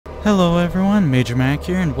Hello everyone, Major Mac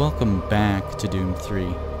here, and welcome back to Doom 3.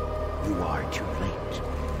 You are too late.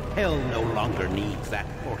 Hell no longer needs that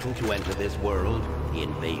portal to enter this world. The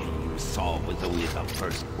invasion you saw was only the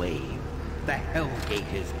first wave. The Hell Gate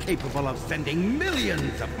is capable of sending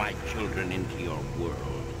millions of my children into your world.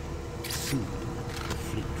 Soon, the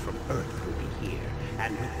fleet from Earth will be here,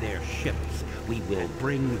 and with their ships, we will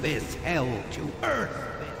bring this hell to Earth.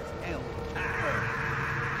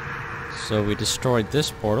 So we destroyed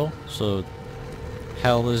this portal, so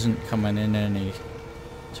hell isn't coming in any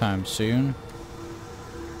time soon.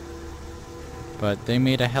 But they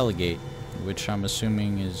made a Hell Gate, which I'm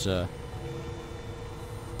assuming is the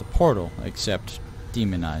portal, except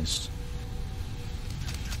demonized.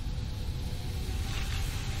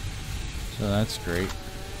 So that's great.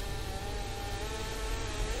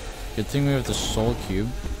 Good thing we have the Soul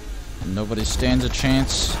Cube. And nobody stands a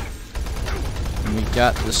chance. And we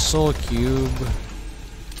got the Soul Cube.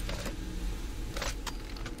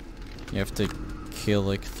 You have to kill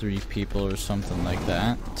like 3 people or something like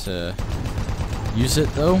that to use it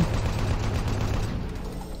though.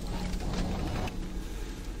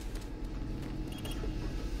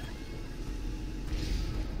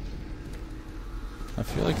 I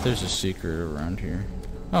feel like there's a secret around here.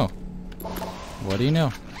 Oh. What do you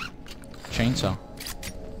know? Chainsaw.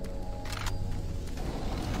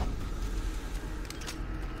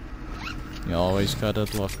 You always gotta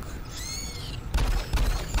look.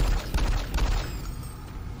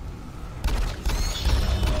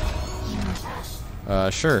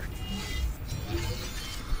 Sure.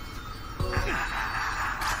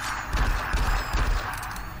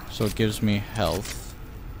 So it gives me health.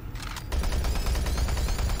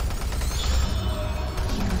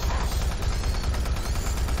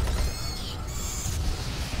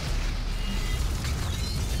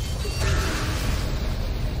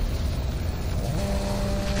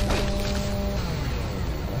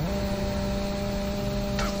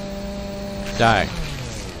 Die.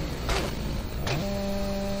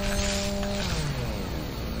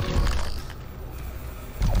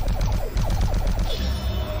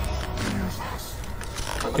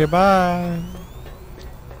 Goodbye.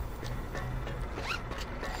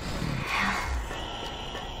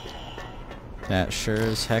 That sure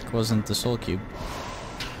as heck wasn't the Soul Cube.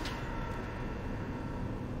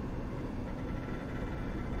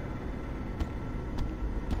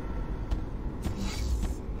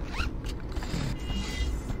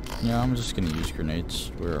 Yeah, I'm just gonna use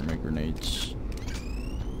grenades. Where are my grenades?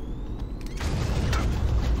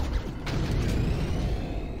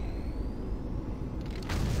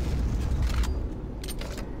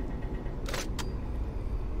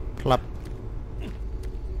 Plop.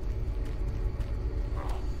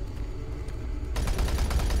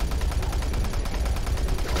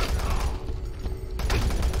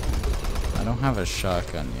 I don't have a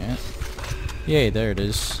shotgun yet. Yay, there it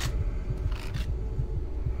is.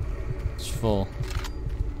 Full.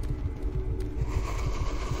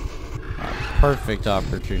 Perfect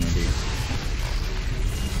opportunity.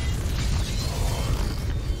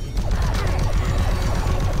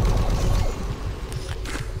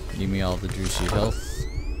 Give me all the juicy health.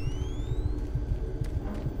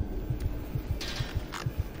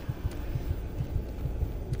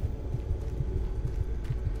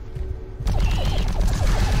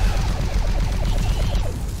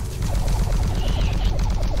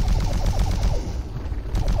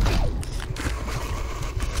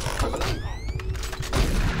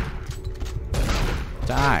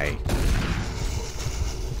 Die.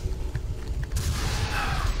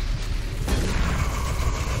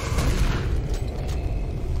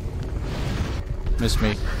 Miss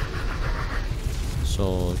me.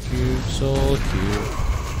 Soul Cube, Soul Cube.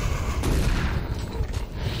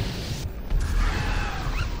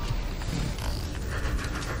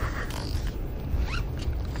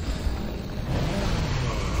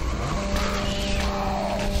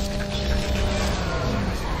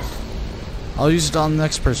 I'll use it on the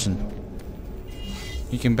next person.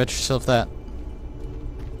 You can bet yourself that.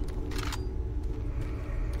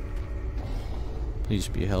 Please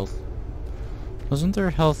be health. Wasn't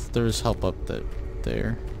there health? There was help up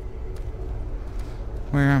there.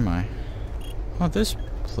 Where am I? Oh, this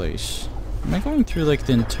place. Am I going through like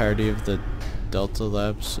the entirety of the Delta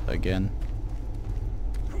Labs again?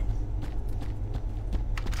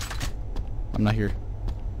 I'm not here.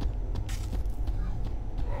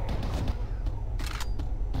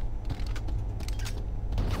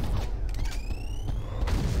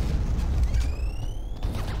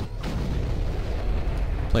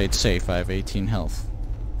 Play it safe, I have 18 health.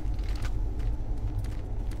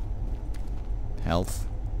 Health,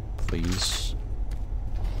 please.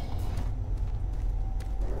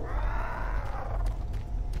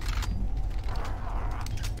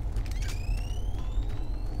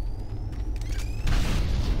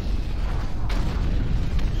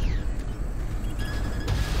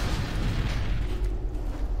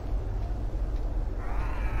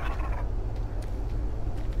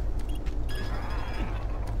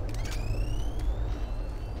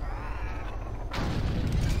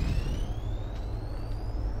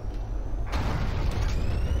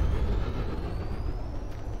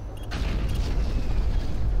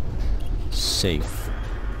 safe.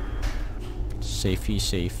 Safety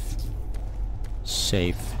safe.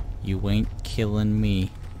 Safe. You ain't killing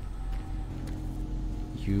me.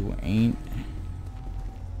 You ain't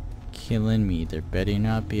killing me. There better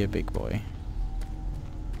not be a big boy.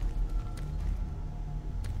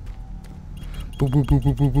 Boop, boop, boop,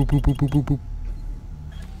 boop, boop, boop, boop, boop, boop, boop.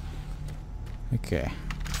 Okay.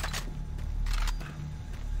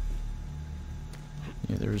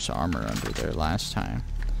 Yeah, there was armor under there last time.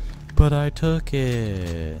 But I took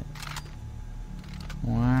it.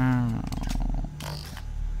 Wow.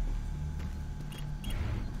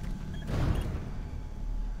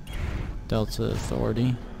 Delta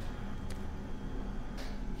Authority.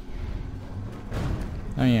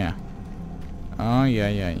 Oh yeah. Oh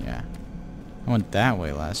yeah. I went that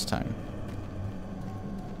way last time.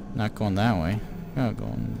 Not going that way. Oh,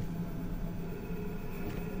 going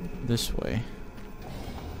this way.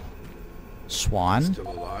 Swan? Still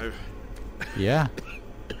alive? Yeah.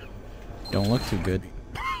 Don't look too good.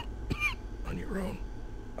 On your own.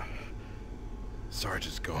 Sarge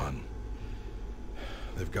is gone.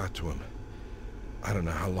 They've got to him. I don't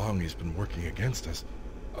know how long he's been working against us.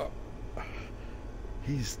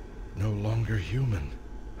 He's no longer human.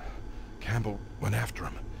 Campbell went after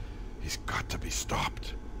him. He's got to be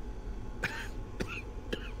stopped.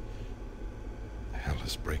 Hell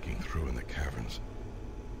is breaking through in the caverns.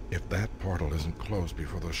 If that portal isn't closed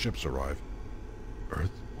before those ships arrive,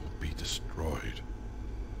 Earth will be destroyed.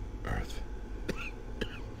 Earth.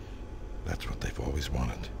 That's what they've always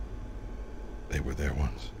wanted. They were there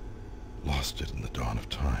once. Lost it in the dawn of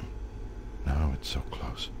time. Now it's so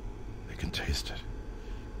close. They can taste it.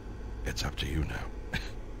 It's up to you now.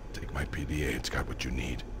 Take my PDA, it's got what you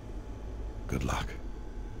need. Good luck.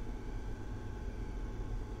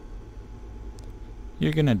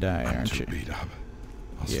 You're gonna die, I'm aren't too you? beat up.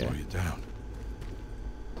 I'll Yeah. slow you down.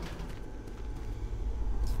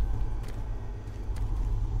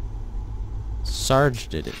 Sarge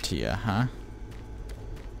did it to you, huh?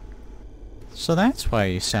 So that's why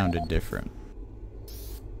you sounded different.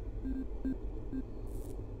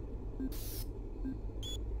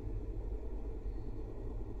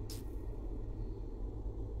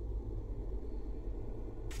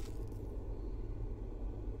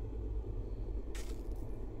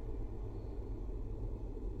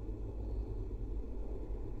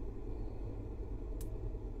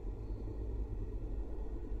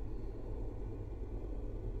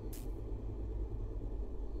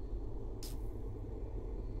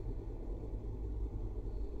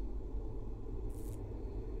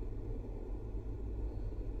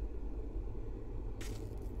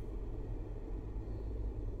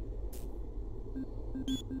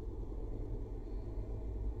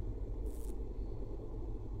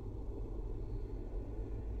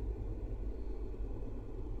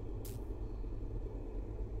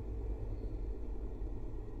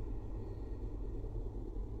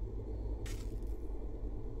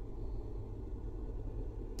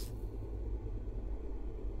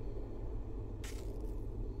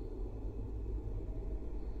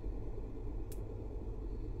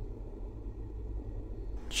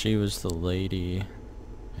 She was the lady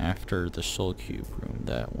after the Soul Cube room,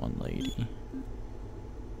 that one lady.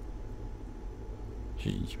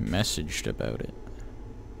 She messaged about it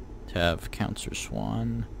to have Counselor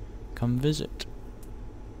Swan come visit.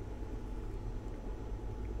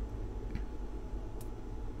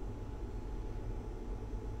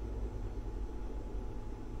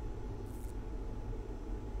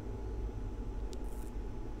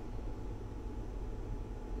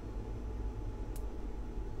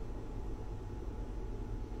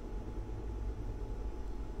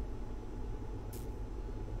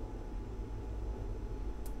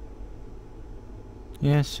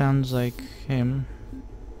 Yeah, sounds like him.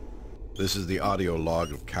 This is the audio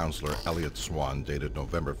log of Counselor Elliot Swan, dated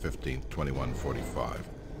November 15th, 2145.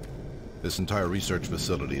 This entire research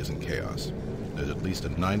facility is in chaos. There's at least a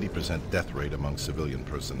 90% death rate among civilian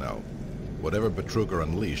personnel. Whatever Betruger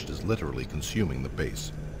unleashed is literally consuming the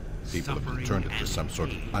base. People have been turned into some sort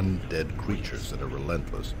of undead creatures that are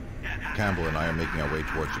relentless. Campbell and I are making our way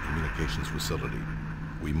towards the communications facility.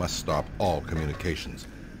 We must stop all communications.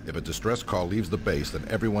 If a distress call leaves the base, then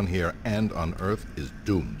everyone here and on Earth is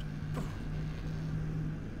doomed.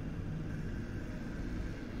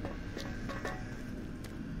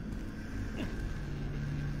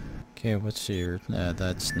 Okay, what's your...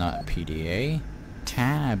 that's not PDA.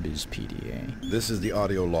 Tab is PDA. This is the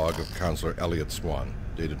audio log of Counselor Elliot Swan,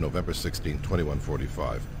 dated November 16,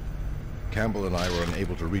 2145. Campbell and I were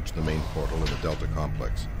unable to reach the main portal in the Delta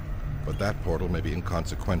Complex, but that portal may be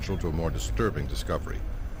inconsequential to a more disturbing discovery.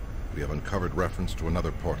 We have uncovered reference to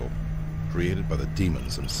another portal. created by the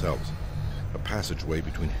demons themselves, a passageway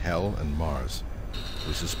between Hell and Mars.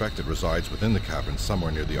 We suspect it resides within the cavern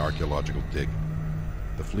somewhere near the archaeological dig.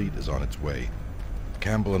 The fleet is on its way.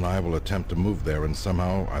 Campbell and I will attempt to move there and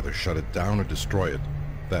somehow either shut it down or destroy it.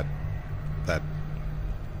 That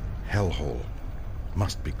hellhole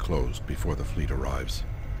must be closed before the fleet arrives.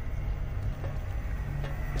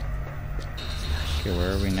 Okay,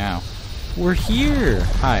 where are we now? We're here!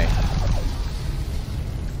 Hi.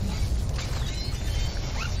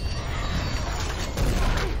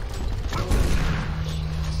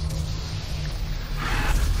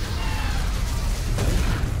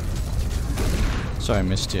 Sorry, I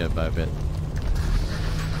missed you by a bit.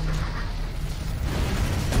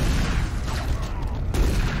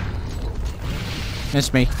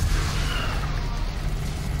 Missed me.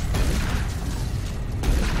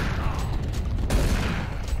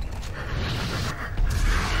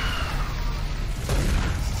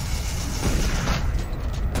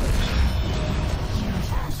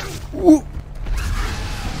 Ooh.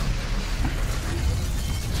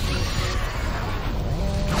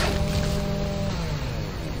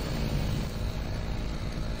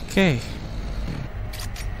 Okay.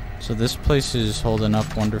 So this place is holding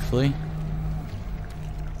up wonderfully.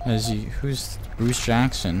 Who's Bruce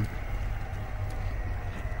Jackson?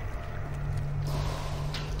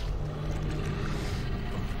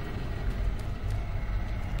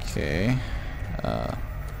 Okay.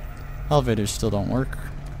 Elevators still don't work.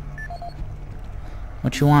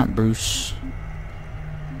 What you want, Bruce?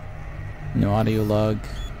 No audio log.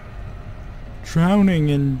 Drowning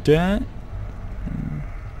in debt?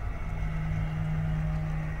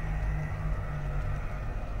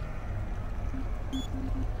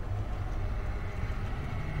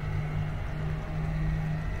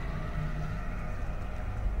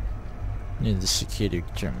 Near the security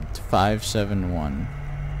gym. 571.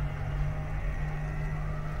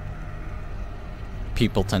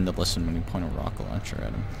 People tend to listen when you point a rocket launcher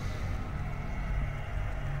at them.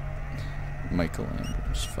 Michael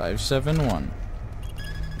Andrews. 571.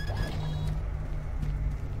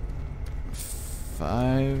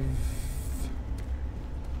 5.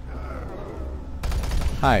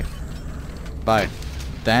 Hi. Bye.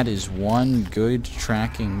 That is one good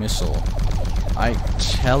tracking missile. I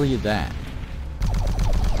tell you that.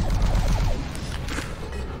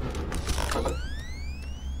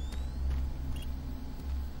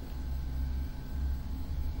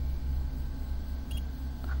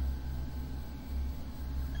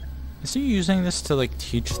 Is he using this to, like,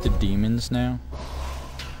 teach the demons now?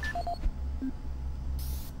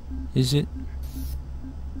 Is it?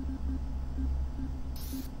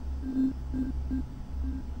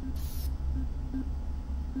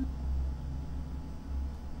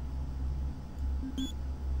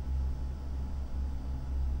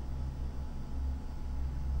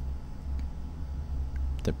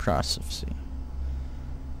 The prophecy.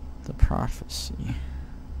 The prophecy.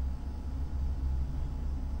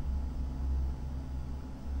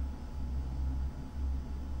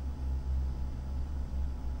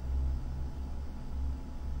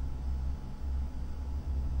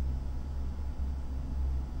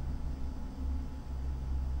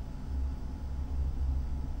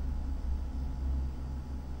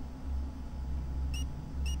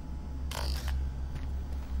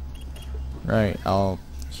 Right, I'll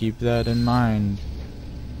keep that in mind,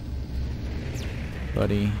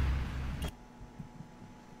 buddy.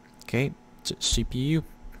 Okay, CPU,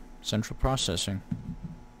 central processing.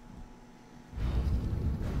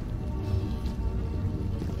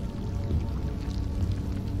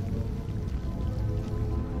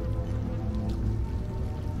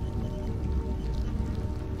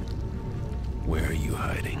 Where are you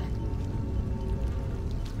hiding?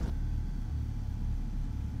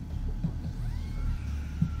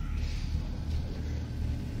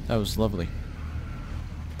 That was lovely.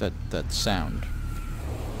 That sound.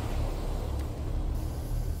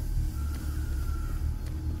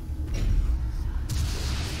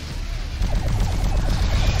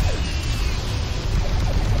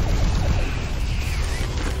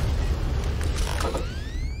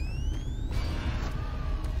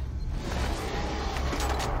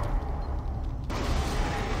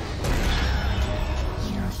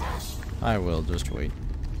 I will just wait.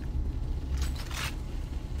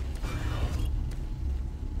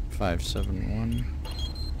 571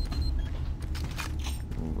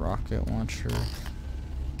 rocket launcher.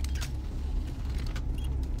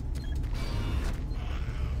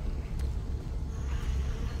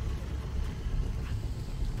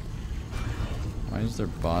 Why is there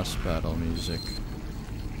boss battle music?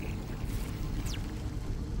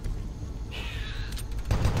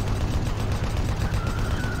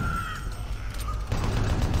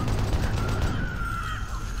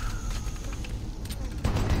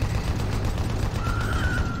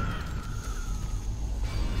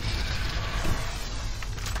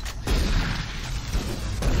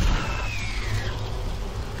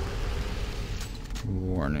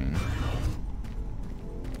 learning.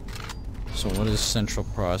 So what is central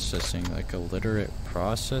processing? Like a literate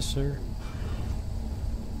processor?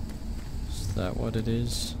 Is that what it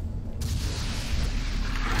is?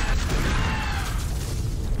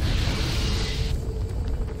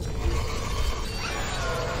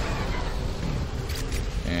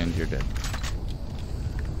 And you're dead.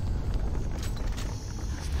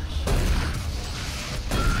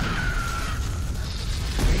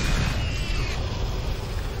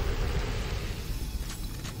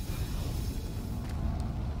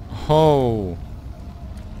 Oh.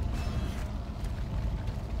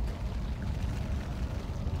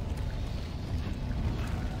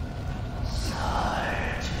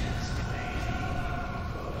 Sarge is waiting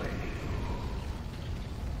for you.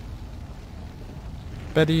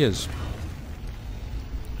 Bet he is.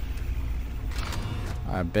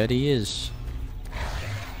 I bet he is.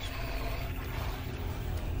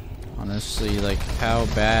 Honestly, like, how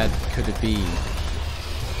bad could it be?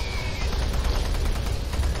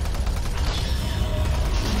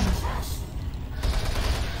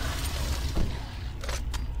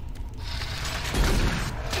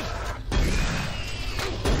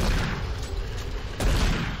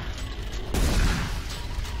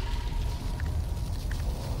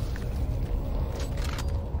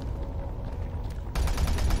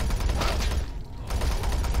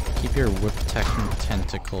 Keep your whip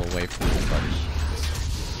tentacle away from me, buddy.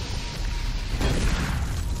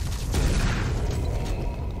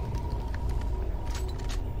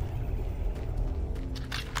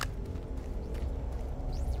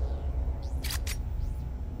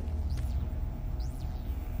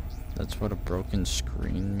 That's what a broken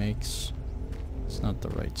screen makes. It's not the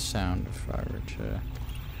right sound if I were to...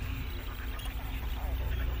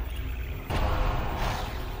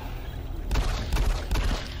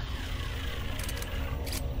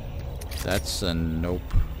 That's a nope.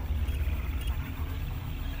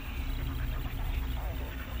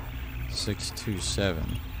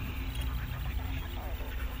 627.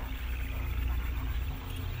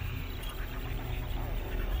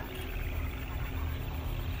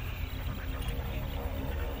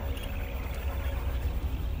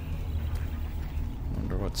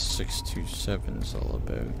 Wonder what 627 is all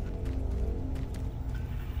about.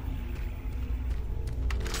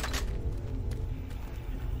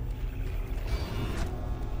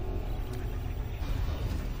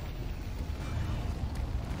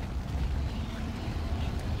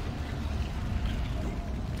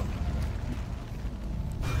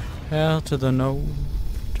 Hell to the no,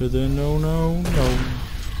 to the no, no, no.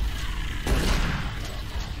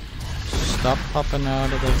 Stop popping out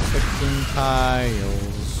of the freaking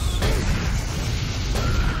tiles.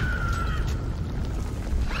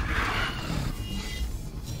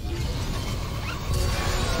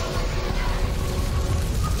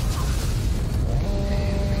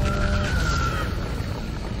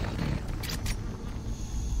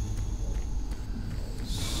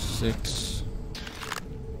 Six.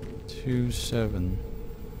 2-7.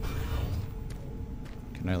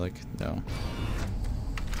 Can I like no?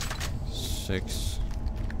 6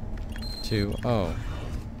 2 oh.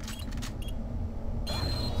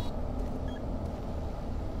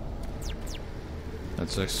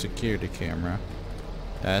 That's a security camera.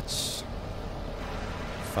 That's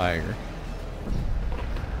fire.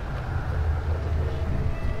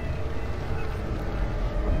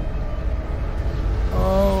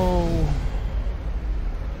 Oh.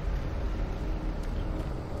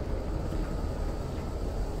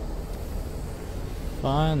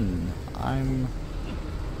 Fun.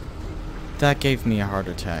 That gave me a heart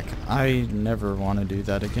attack. I never want to do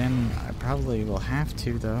that again. I probably will have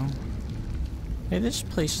to, though. Hey, this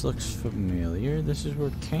place looks familiar. This is where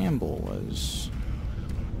Campbell was.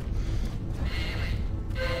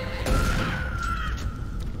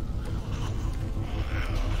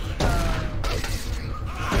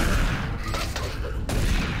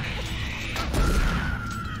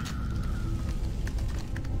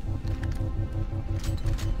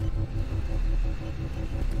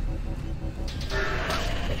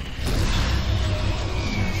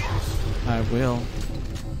 I will.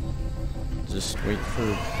 Just wait for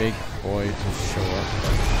a big boy to show up.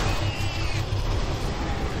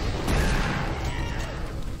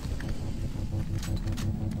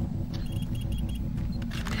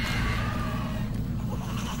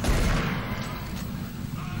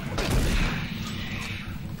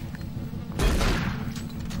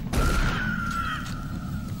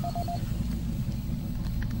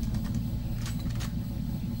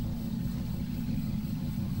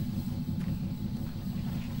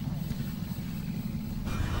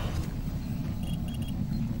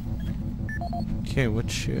 Okay,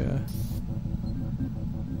 what's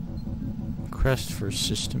crest for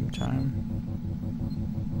system time?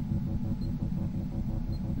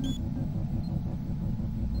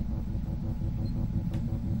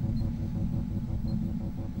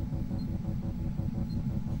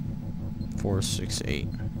 Four, 6, 8.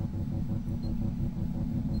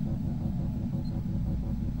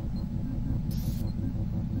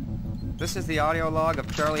 This is the audio log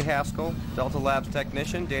of Charlie Haskell, Delta Labs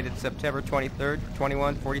technician, dated September 23rd,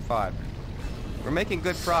 2145. We're making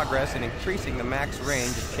good progress in increasing the max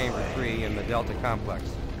range of Chamber 3 in the Delta complex.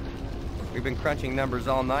 We've been crunching numbers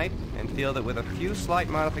all night and feel that with a few slight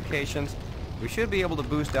modifications, we should be able to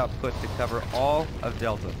boost output to cover all of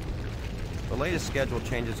Delta. The latest schedule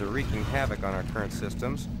changes are wreaking havoc on our current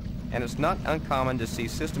systems, and it's not uncommon to see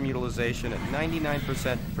system utilization at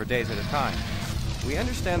 99% for days at a time. We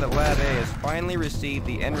understand that Lab A has finally received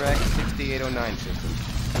the NREC 6809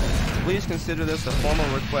 system. Please consider this a formal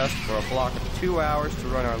request for a block of 2 hours to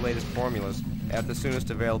run our latest formulas at the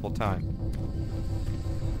soonest available time.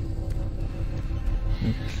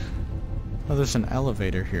 Oh, there's an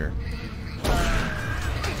elevator here.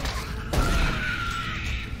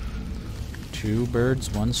 2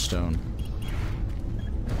 birds, 1 stone.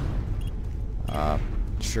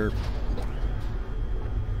 Sure.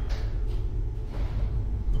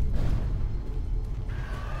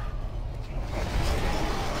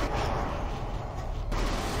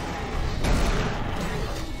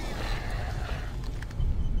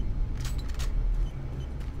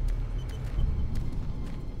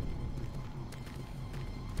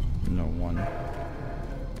 No one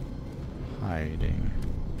hiding.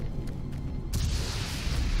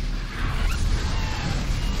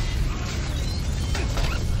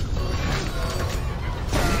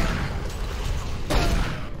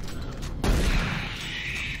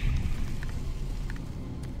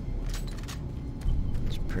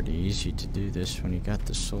 It's pretty easy to do this when you got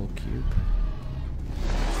the soul cube.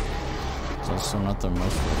 It's also not the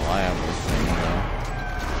most reliable thing though.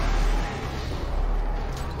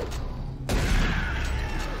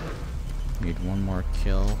 Need 1 more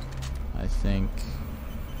kill, I think.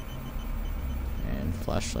 And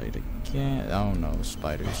flashlight again. Oh no,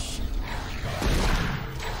 spiders.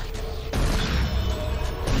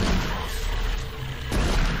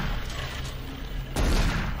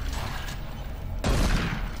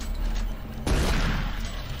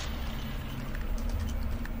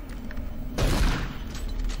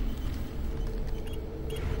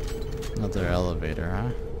 Another elevator, huh?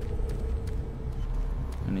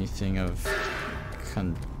 Anything of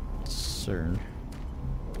concern?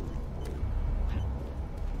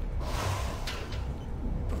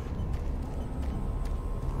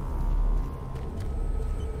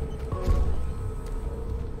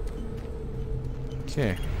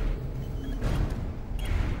 Okay.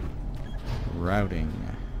 Routing.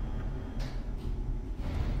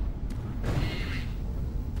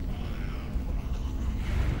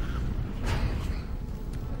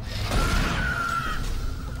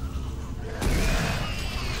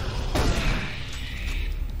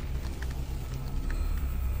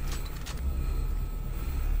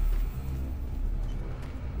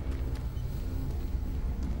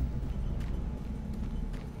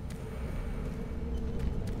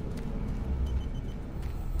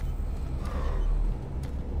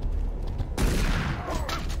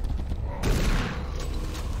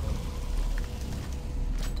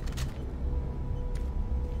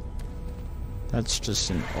 That's just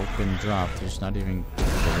an open drop. There's not even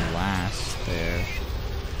glass there.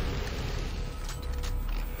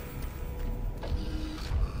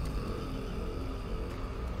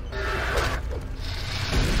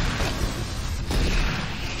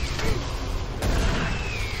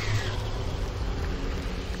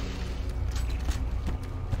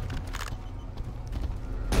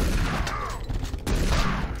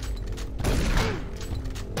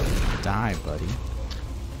 Die, buddy.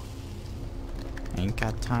 Ain't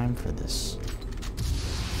got time for this.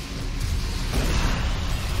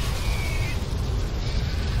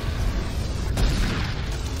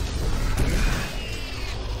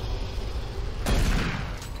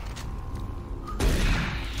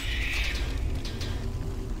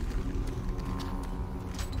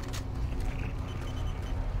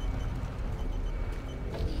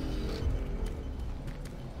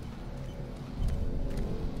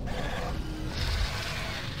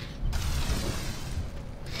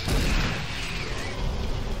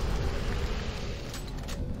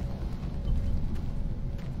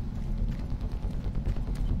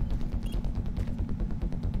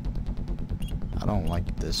 I don't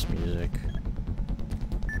like this music.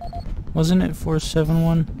 Wasn't it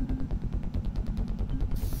 471?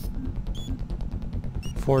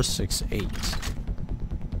 468.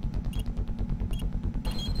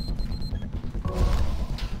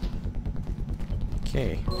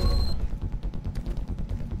 Okay.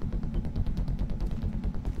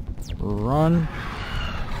 Run.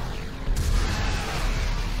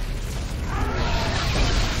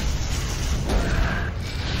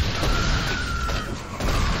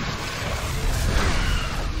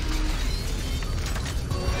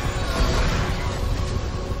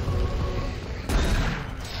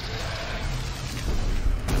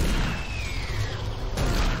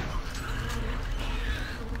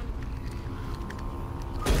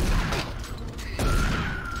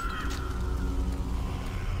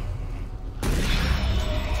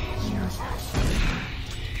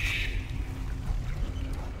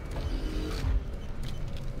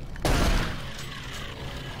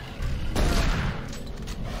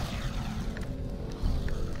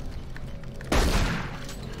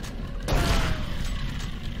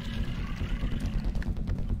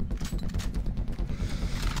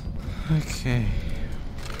 Okay.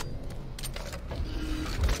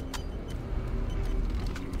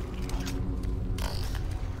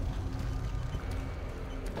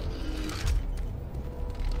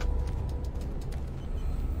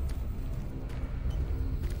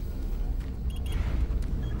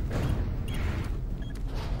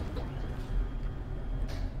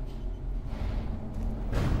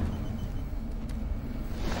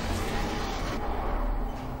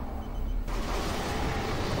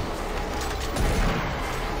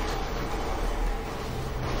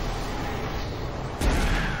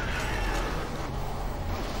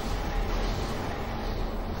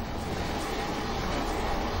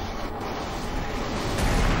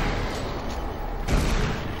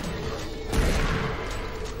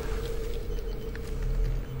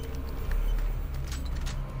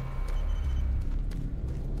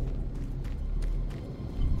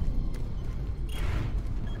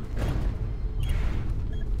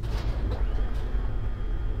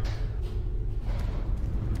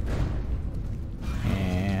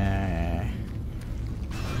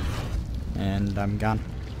 And I'm gone.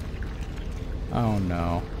 Oh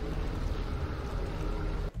no.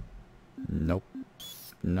 Nope.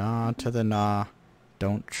 Nah to the nah.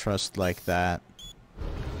 Don't trust like that.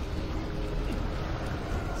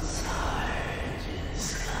 Sarge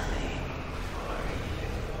is coming for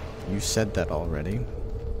you. You said that already.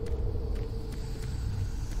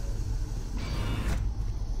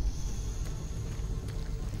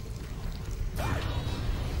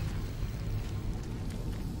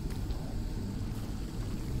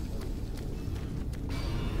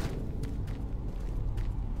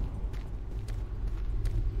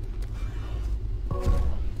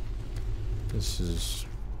 This is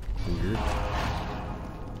weird.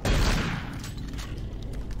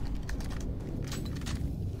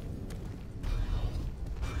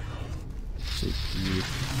 CPU.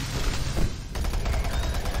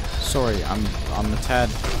 Sorry, I'm a tad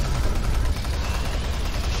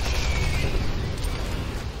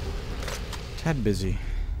busy.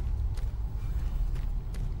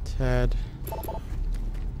 Tad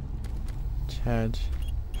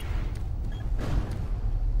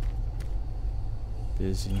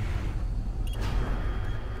busy.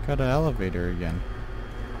 Got an elevator again.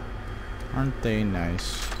 Aren't they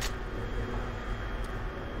nice?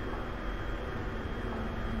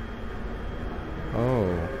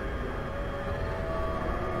 Oh.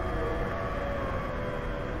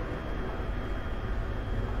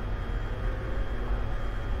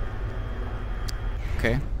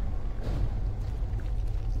 Okay.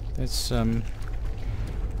 That's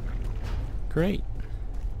great.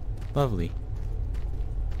 Lovely.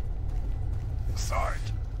 Sarge.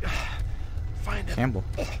 Find him. Campbell.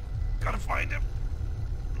 Gotta find him.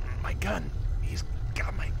 My gun. He's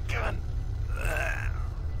got my gun.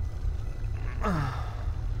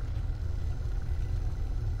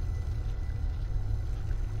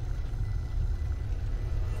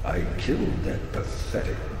 I killed that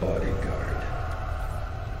pathetic bodyguard.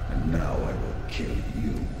 And now I will kill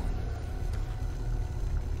you.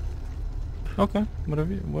 Okay,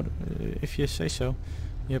 whatever. What if you say so?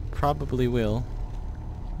 You probably will.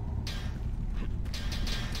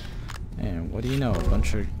 And what do you know? A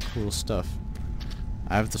bunch of cool stuff.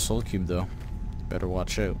 I have the soul cube though. Better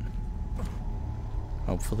watch out.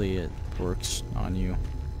 Hopefully it works on you.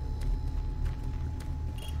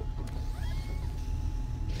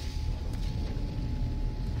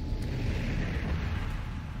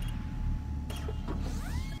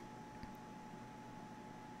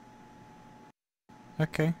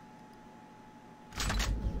 Okay.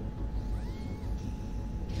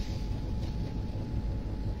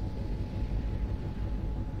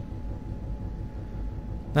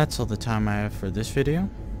 that's all the time I have for this video.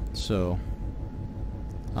 So,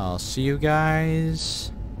 I'll see you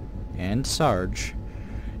guys and Sarge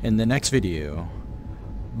in the next video.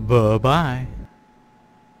 Bye-bye.